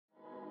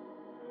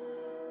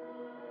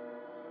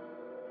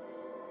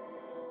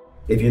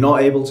If you're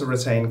not able to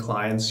retain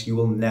clients, you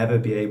will never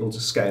be able to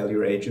scale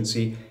your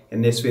agency.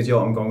 In this video,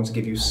 I'm going to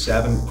give you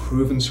 7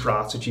 proven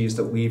strategies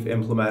that we've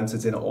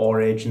implemented in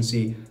our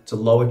agency to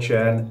lower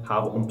churn,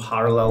 have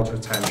unparalleled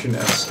retention,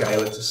 and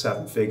scale it to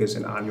 7 figures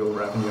in annual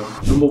revenue.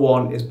 Number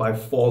 1 is by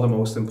far the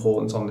most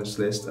important on this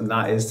list, and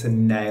that is to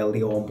nail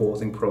the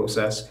onboarding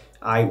process.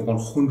 I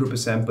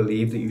 100%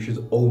 believe that you should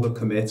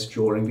overcommit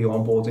during the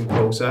onboarding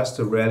process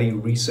to really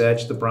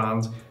research the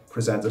brand,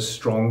 present a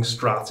strong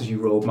strategy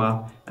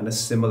roadmap, and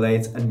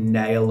assimilate and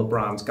nail the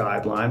brand's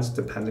guidelines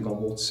depending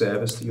on what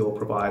service that you're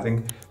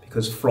providing.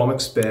 Because from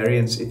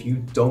experience, if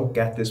you don't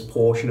get this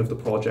portion of the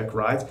project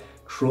right,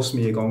 trust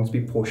me, you're going to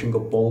be pushing a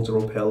boulder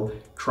uphill,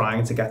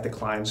 trying to get the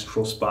client's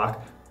trust back.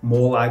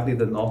 More likely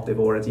than not, they've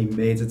already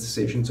made a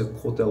decision to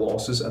cut their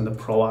losses and they're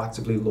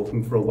proactively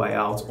looking for a way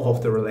out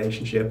of the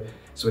relationship.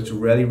 So it's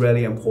really,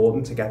 really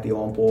important to get the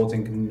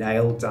onboarding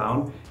nailed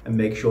down and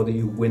make sure that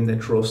you win their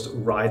trust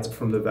right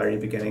from the very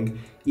beginning.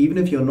 Even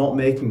if you're not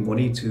making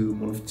money to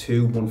month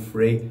 2, month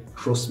 3,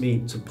 trust me,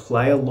 to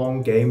play a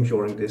long game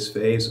during this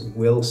phase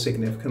will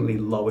significantly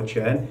lower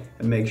churn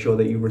and make sure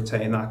that you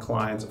retain that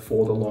client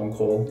for the long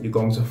haul. You're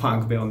going to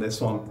thank me on this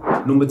one.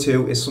 Number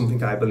 2 is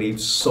something I believe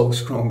so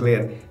strongly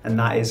in, and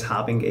that is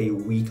having a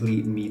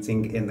weekly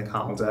meeting in the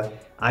calendar.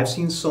 I've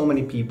seen so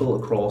many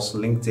people across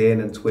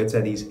LinkedIn and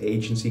Twitter, these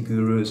agency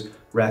gurus,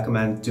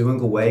 recommend doing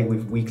away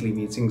with weekly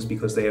meetings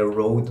because they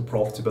erode the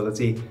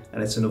profitability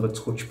and it's another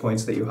touch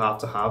point that you have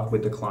to have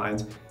with the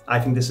client. I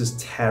think this is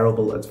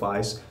terrible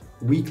advice.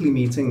 Weekly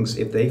meetings,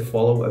 if they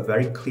follow a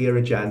very clear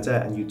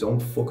agenda and you don't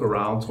fuck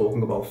around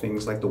talking about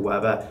things like the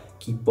weather,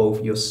 keep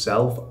both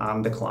yourself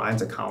and the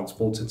client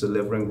accountable to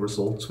delivering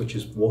results, which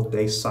is what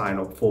they sign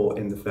up for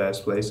in the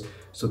first place.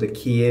 So the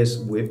key is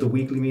with the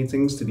weekly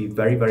meetings to be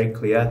very, very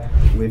clear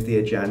with the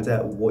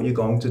agenda, what you're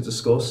going to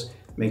discuss.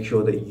 Make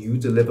sure that you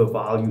deliver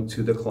value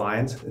to the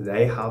client.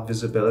 They have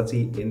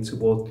visibility into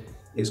what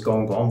is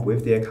going on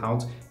with the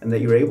account, and that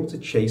you're able to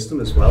chase them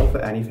as well for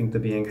anything they're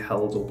being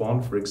held up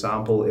on. For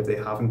example, if they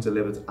haven't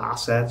delivered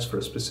assets for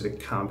a specific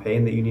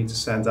campaign that you need to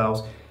send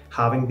out,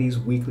 having these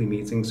weekly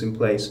meetings in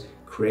place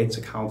creates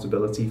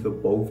accountability for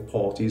both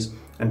parties.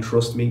 And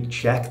trust me,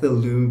 check the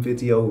Loom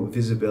video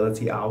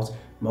visibility out.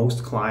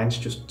 Most clients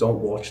just don't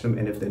watch them,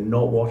 and if they're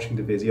not watching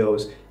the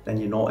videos, then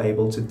you're not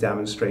able to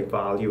demonstrate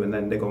value, and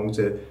then they're going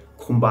to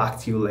come back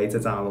to you later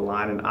down the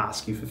line and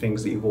ask you for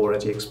things that you've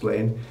already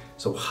explained.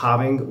 So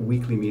having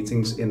weekly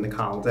meetings in the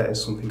calendar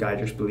is something I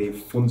just believe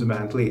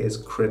fundamentally is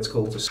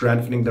critical to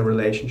strengthening the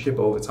relationship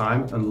over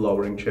time and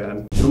lowering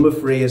churn. Number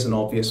 3 is an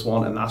obvious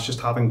one, and that's just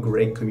having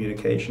great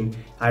communication.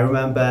 I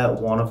remember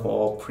one of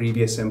our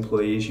previous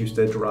employees used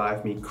to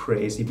drive me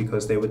crazy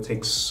because they would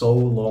take so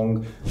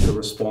long to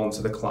respond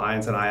to the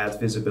client, and I had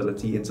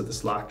visibility into the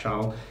Slack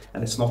channel.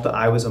 And it's not that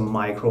I was a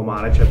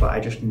micromanager, but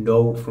I just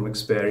know from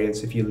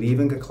experience, if you're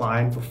leaving a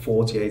client for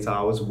 48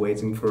 hours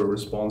waiting for a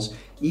response,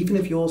 even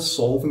if you're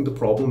solving the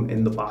problem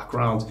in the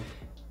background,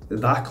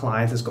 that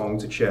client is going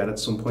to churn at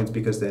some point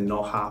because they're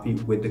not happy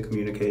with the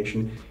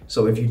communication.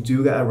 So if you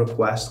do get a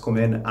request come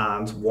in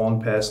and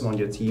one person on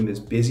your team is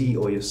busy,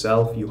 or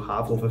yourself, you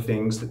have other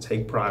things that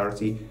take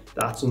priority,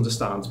 that's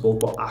understandable,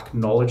 but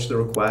acknowledge the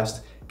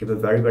request. Give a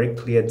very, very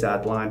clear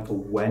deadline for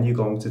when you're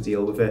going to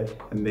deal with it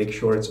and make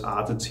sure it's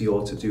added to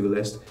your to-do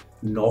list.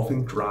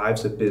 Nothing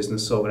drives a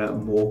business owner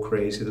more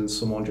crazy than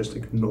someone just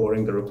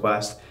ignoring the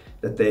request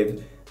that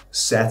they've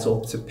set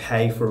up to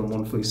pay for a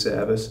monthly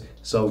service.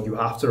 So you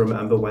have to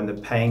remember, when they're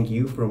paying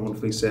you for a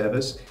monthly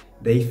service,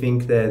 they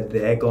think that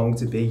they're going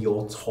to be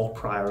your top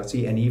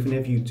priority. And even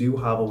if you do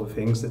have other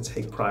things that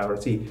take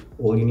priority,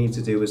 all you need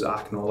to do is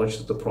acknowledge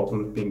that the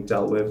problem is being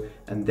dealt with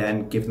and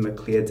then give them a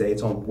clear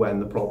date on when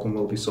the problem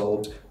will be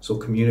solved. So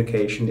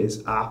communication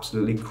is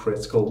absolutely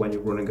critical when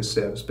you're running a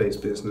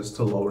service-based business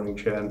to lowering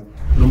churn.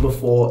 Number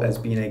 4 has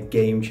been a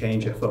game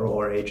changer for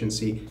our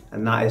agency,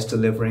 and that is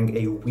delivering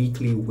a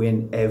weekly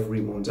win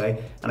every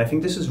Monday. And I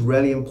think this is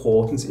really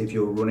important if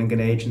you're running an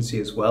agency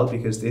as well,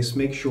 because this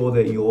makes sure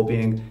that you're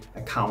being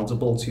accountable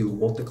to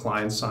what the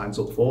client signs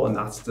up for, and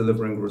that's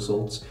delivering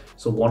results.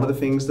 So one of the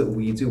things that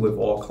we do with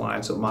our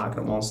clients at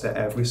Market Monster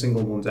every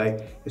single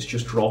Monday is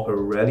just drop a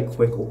really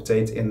quick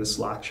update in the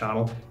Slack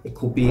channel. It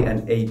could be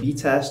an A/B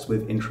test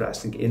with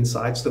interesting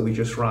insights that we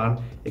just ran.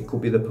 It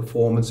could be the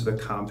performance of a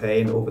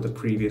campaign over the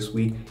previous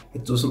week.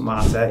 It doesn't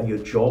matter. Your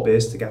job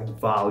is to get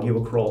value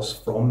across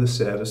from the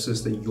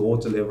services that you're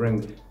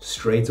delivering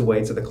straight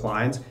away to the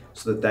client,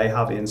 so that they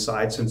have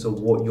insights into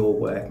what you're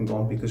working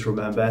on. Because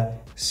remember,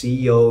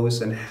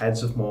 CEOs and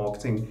heads of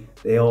marketing,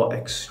 they are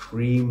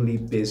extremely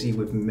busy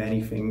with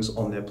many things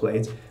on their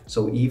plate.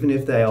 So even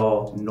if they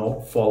are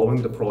not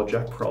following the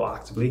project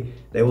proactively,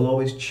 they will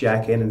always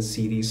check in and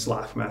see these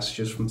Slack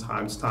messages from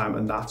time to time,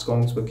 and that's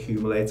going to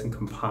accumulate and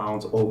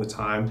compound over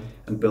time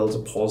and build a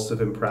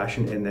positive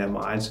impression in their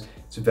minds.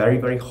 It's very,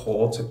 very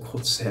hard to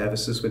cut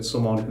services with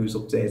someone who's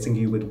updating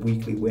you with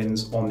weekly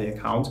wins on the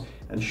account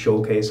and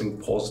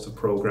showcasing positive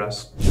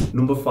progress.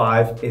 Number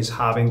 5 is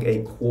having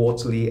a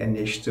quarterly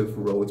initiative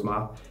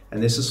roadmap.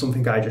 And this is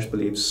something I just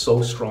believe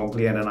so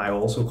strongly in, and I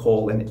also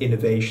call an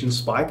innovation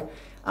spike.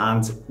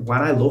 And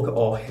when I look at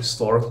our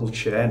historical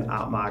churn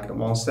at Magnet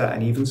Monster,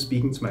 and even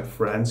speaking to my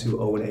friends who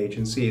own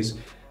agencies,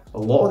 a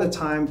lot of the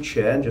time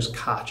churn just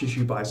catches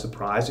you by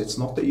surprise. It's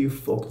not that you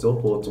fucked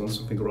up or done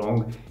something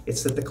wrong,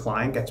 it's that the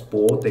client gets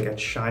bored, they get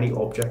shiny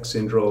object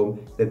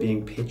syndrome, they're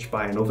being pitched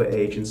by another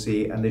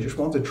agency and they just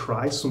want to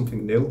try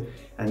something new.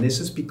 And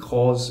this is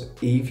because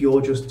if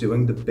you're just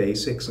doing the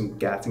basics and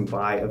getting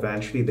by,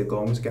 eventually they're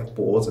going to get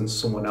bored and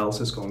someone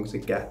else is going to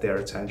get their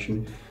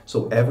attention.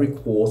 So every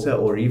quarter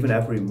or even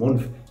every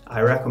month, I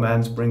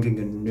recommend bringing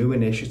a new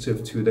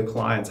initiative to the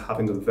client,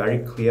 having a very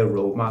clear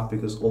roadmap,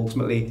 because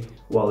ultimately,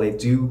 while they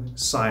do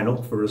sign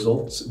up for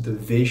results, the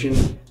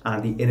vision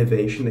and the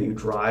innovation that you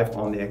drive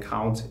on the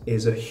account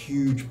is a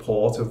huge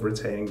part of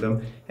retaining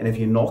them. And if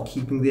you're not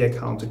keeping the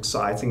account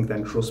exciting,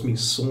 then trust me,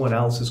 someone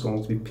else is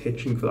going to be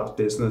pitching for that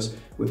business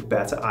with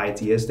better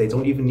ideas. They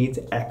don't even need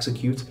to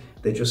execute.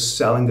 They're just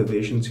selling a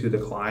vision to the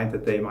client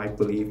that they might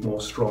believe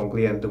more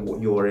strongly in than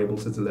what you're able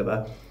to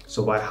deliver.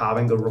 So by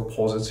having a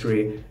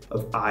repository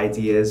of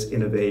ideas,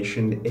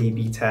 innovation,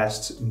 A/B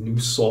tests, new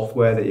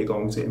software that you're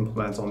going to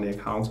implement on the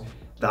account,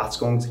 that's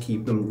going to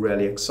keep them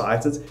really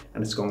excited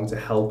and it's going to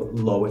help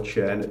lower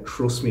churn.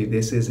 Trust me,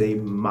 this is a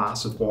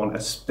massive one,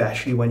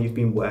 especially when you've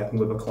been working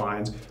with a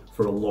client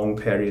for a long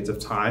period of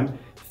time.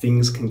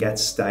 Things can get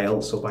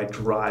stale, so by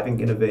driving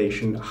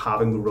innovation,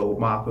 having a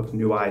roadmap of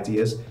new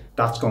ideas,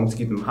 that's going to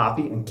keep them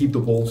happy and keep the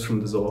wolves from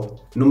the door.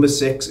 Number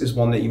 6 is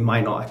one that you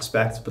might not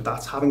expect, but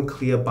that's having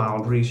clear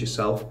boundaries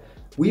yourself.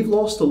 We've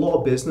lost a lot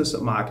of business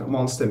at Magnet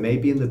Monster,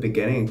 maybe in the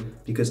beginning,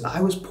 because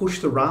I was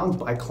pushed around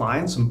by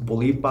clients and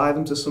bullied by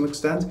them to some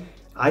extent.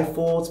 I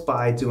thought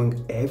by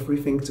doing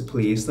everything to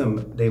please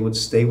them, they would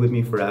stay with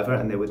me forever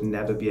and they would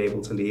never be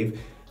able to leave.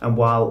 And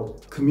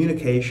while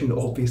communication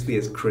obviously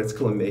is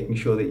critical in making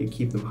sure that you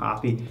keep them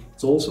happy,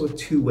 it's also a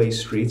two-way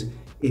street.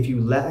 If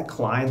you let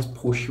clients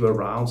push you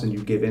around and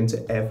you give in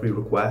to every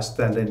request,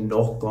 then they're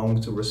not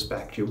going to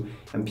respect you.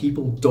 And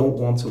people don't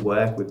want to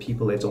work with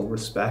people they don't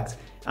respect.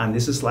 And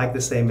this is like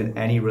the same in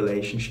any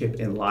relationship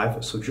in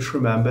life. So just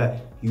remember,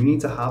 you need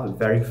to have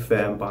very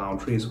firm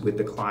boundaries with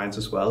the clients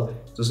as well.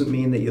 It doesn't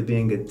mean that you're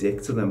being a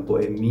dick to them,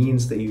 but it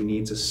means that you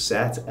need to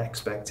set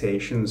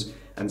expectations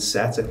and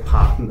set a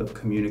pattern of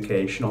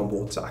communication on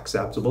what's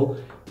acceptable.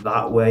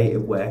 That way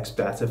it works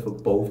better for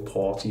both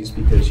parties,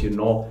 because you're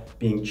not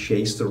being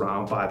chased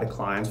around by the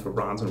client for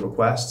random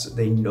requests.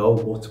 They know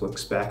what to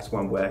expect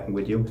when working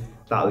with you.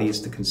 That leads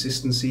to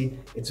consistency.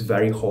 It's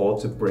very hard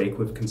to break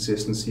with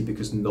consistency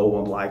because no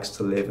one likes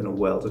to live in a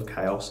world of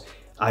chaos.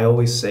 I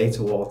always say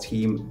to our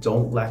team,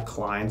 don't let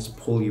clients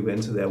pull you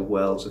into their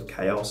worlds of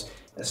chaos,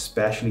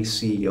 especially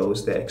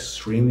CEOs. They're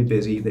extremely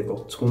busy, they've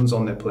got tons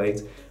on their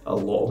plate. A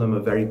lot of them are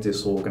very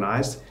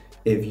disorganized.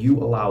 If you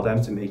allow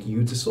them to make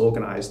you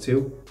disorganized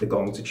too, they're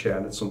going to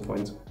churn at some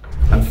point.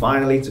 And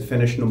finally, to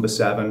finish, number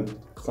 7,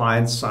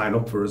 clients sign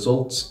up for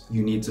results,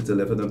 you need to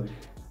deliver them.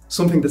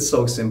 Something that's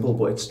so simple,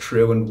 but it's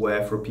true and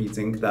worth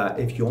repeating, that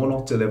if you're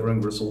not delivering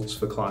results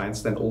for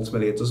clients, then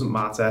ultimately it doesn't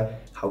matter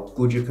how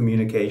good your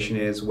communication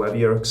is, whether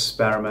you're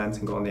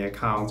experimenting on the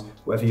account,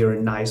 whether you're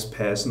a nice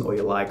person or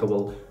you're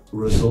likable.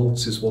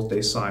 Results is what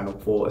they sign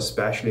up for,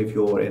 especially if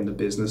you're in the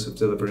business of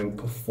delivering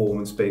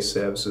performance-based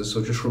services.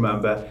 So just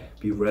remember,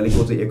 be really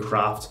good at your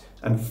craft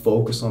and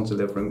focus on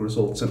delivering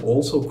results. And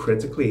also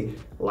critically,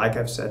 like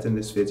I've said in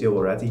this video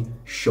already,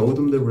 show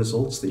them the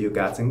results that you're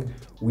getting.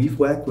 We've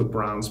worked with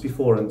brands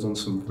before and done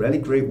some really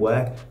great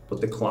work, but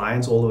the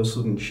clients all of a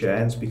sudden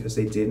churned because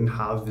they didn't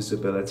have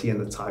visibility in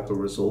the type of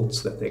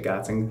results that they're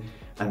getting.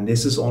 And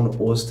this is on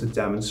us to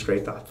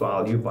demonstrate that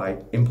value by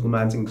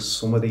implementing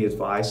some of the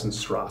advice and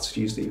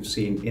strategies that you've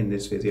seen in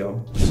this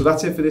video. So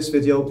that's it for this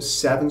video.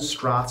 7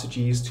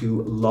 strategies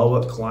to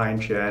lower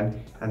client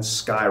churn and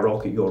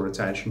skyrocket your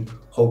retention.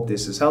 Hope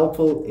this is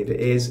helpful. If it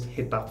is,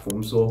 hit that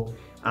thumbs up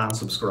and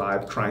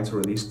subscribe. Trying to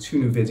release 2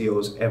 new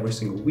videos every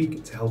single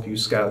week to help you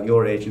scale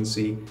your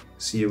agency.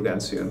 See you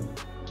again soon.